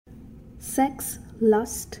Sex,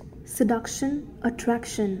 lust, seduction,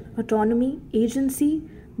 attraction, autonomy, agency,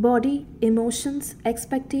 body, emotions,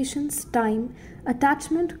 expectations, time,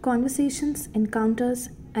 attachment, conversations, encounters,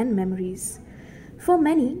 and memories. For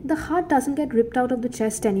many, the heart doesn't get ripped out of the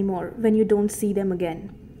chest anymore when you don't see them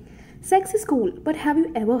again. Sex is cool, but have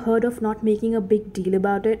you ever heard of not making a big deal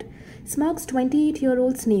about it? Smirks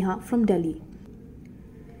 28-year-old Sneha from Delhi.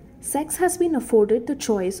 Sex has been afforded the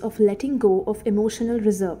choice of letting go of emotional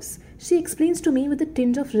reserves. She explains to me with a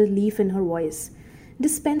tinge of relief in her voice.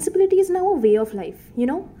 Dispensability is now a way of life, you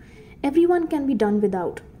know? Everyone can be done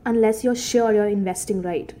without, unless you're sure you're investing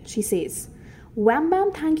right, she says. Wham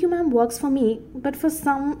bam, thank you ma'am works for me, but for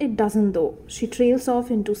some it doesn't though. She trails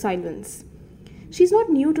off into silence. She's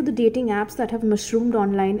not new to the dating apps that have mushroomed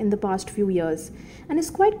online in the past few years, and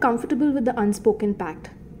is quite comfortable with the unspoken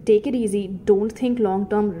pact. Take it easy, don't think long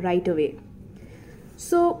term right away.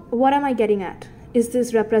 So, what am I getting at? Is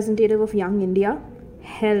this representative of young India?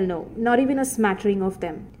 Hell no, not even a smattering of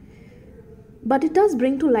them. But it does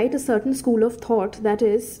bring to light a certain school of thought that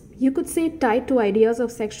is, you could say, tied to ideas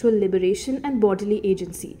of sexual liberation and bodily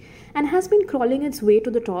agency, and has been crawling its way to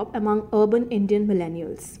the top among urban Indian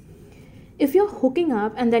millennials. If you're hooking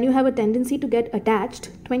up and then you have a tendency to get attached,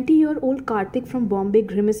 20-year-old Karthik from Bombay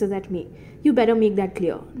grimaces at me. You better make that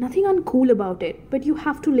clear. Nothing uncool about it, but you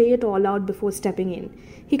have to lay it all out before stepping in.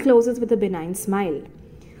 He closes with a benign smile.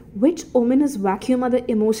 Which ominous vacuum are the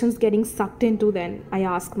emotions getting sucked into then? I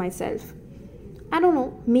ask myself. I don't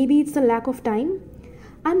know, maybe it's the lack of time?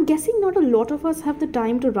 I'm guessing not a lot of us have the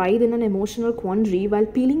time to writhe in an emotional quandary while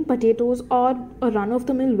peeling potatoes or a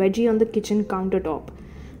run-of-the-mill veggie on the kitchen countertop.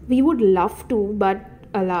 We would love to, but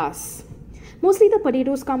alas. Mostly the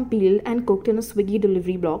potatoes come peeled and cooked in a Swiggy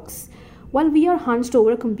delivery box while we are hunched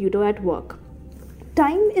over a computer at work.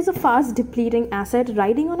 Time is a fast depleting asset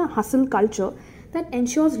riding on a hustle culture that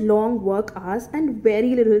ensures long work hours and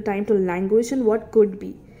very little time to languish in what could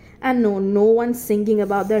be. And no one's singing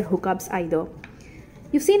about their hookups either.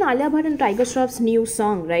 You've seen Alia Bhatt and Tiger Shroff's new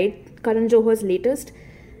song, right? Karan Johar's latest.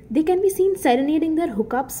 They can be seen serenading their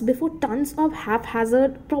hookups before tons of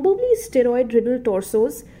haphazard, probably steroid-riddled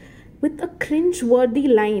torsos with a cringe-worthy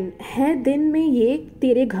line, "है दिन में ये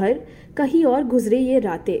तेरे घर, कहीं और गुजरे ये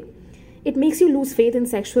रातें." It makes you lose faith in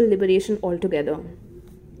sexual liberation altogether.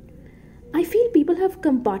 I feel people have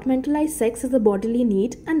compartmentalized sex as a bodily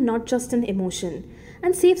need and not just an emotion.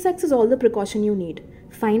 And safe sex is all the precaution you need.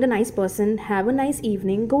 Find a nice person, have a nice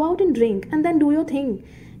evening, go out and drink, and then do your thing.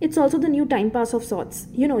 It's also the new time pass of sorts.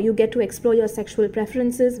 You know, you get to explore your sexual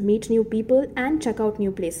preferences, meet new people, and check out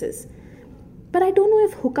new places. But I don't know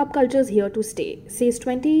if hookup culture is here to stay, says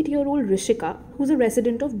 28-year-old Rishika, who's a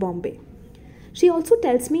resident of Bombay. She also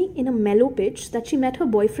tells me in a mellow pitch that she met her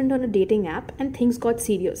boyfriend on a dating app and things got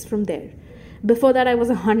serious from there. Before that, I was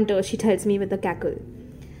a hunter, she tells me with a cackle.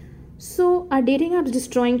 So, are dating apps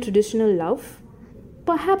destroying traditional love?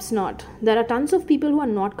 Perhaps not. There are tons of people who are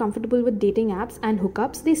not comfortable with dating apps and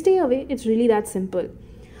hookups. They stay away. It's really that simple.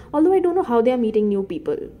 Although I don't know how they are meeting new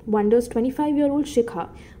people, wonders 25-year-old Shikha,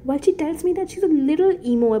 while she tells me that she's a little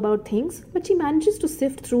emo about things, but she manages to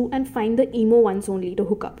sift through and find the emo ones only to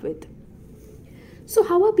hook up with. So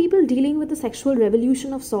how are people dealing with the sexual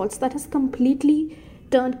revolution of sorts that has completely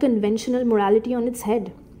turned conventional morality on its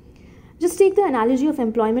head? Just take the analogy of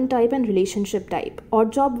employment type and relationship type,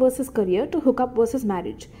 odd job versus career to hookup versus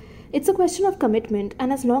marriage. It's a question of commitment,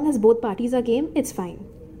 and as long as both parties are game, it's fine.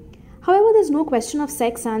 However, there's no question of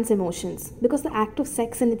sex sans emotions, because the act of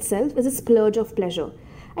sex in itself is a splurge of pleasure.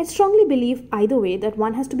 I strongly believe either way that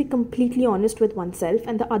one has to be completely honest with oneself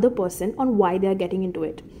and the other person on why they are getting into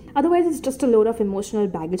it. Otherwise, it's just a load of emotional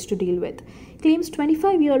baggage to deal with, claims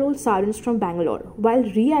 25-year-old Sarans from Bangalore, while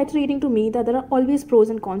reiterating to me that there are always pros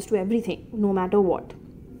and cons to everything, no matter what.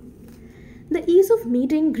 The ease of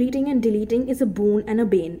meeting, greeting and deleting is a boon and a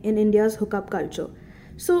bane in India's hookup culture.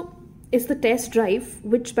 So, is the test drive,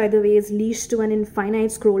 which by the way is leashed to an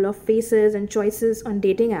infinite scroll of faces and choices on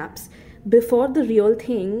dating apps, before the real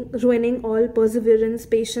thing, ruining all perseverance,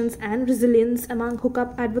 patience and resilience among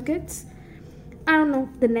hookup advocates? I don't know,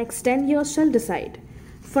 the next 10 years shall decide.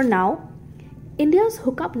 For now, India's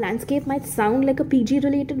hookup landscape might sound like a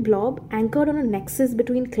PG-related blob anchored on a nexus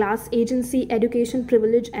between class, agency, education,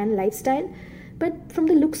 privilege and lifestyle, but from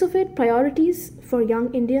the looks of it, priorities for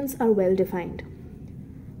young Indians are well defined.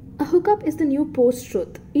 A hookup is the new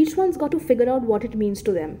post-truth. Each one's got to figure out what it means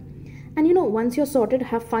to them. And you know, once you're sorted,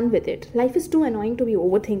 have fun with it. Life is too annoying to be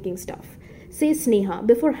overthinking stuff, says Sneha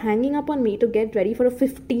before hanging up on me to get ready for a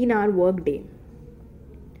 15-hour work day.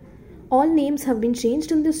 All names have been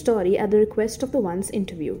changed in this story at the request of the ones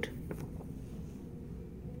interviewed.